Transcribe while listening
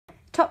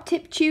Top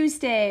tip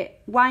Tuesday,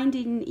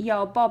 winding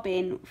your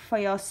bobbin for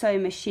your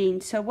sewing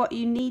machine. So what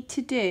you need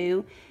to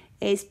do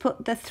is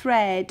put the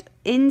thread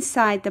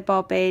inside the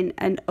bobbin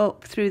and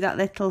up through that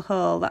little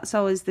hole. That's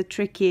always the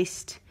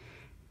trickiest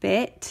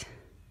bit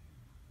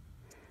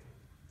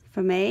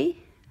for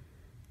me.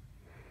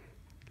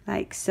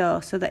 Like so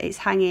that it's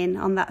hanging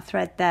on that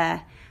thread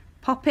there.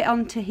 Pop it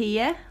onto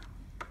here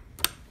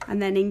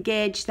and then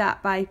engage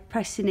that by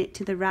pressing it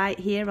to the right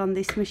here on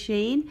this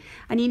machine.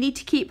 And you need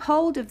to keep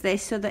hold of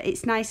this so that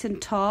it's nice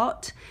and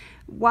taut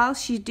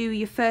whilst you do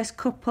your first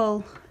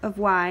couple of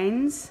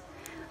winds.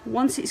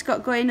 Once it's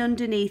got going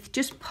underneath,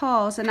 just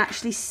pause and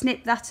actually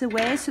snip that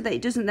away so that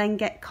it doesn't then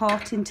get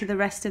caught into the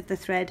rest of the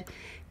thread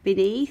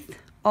beneath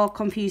or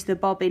confuse the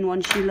bobbin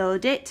once you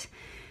load it.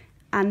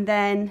 And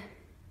then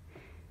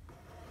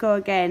go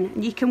again.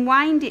 And you can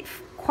wind it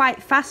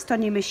quite fast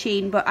on your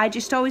machine, but I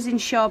just always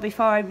ensure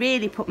before I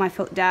really put my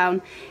foot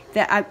down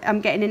that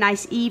I'm getting a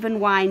nice even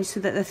wind so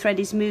that the thread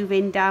is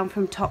moving down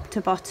from top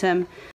to bottom.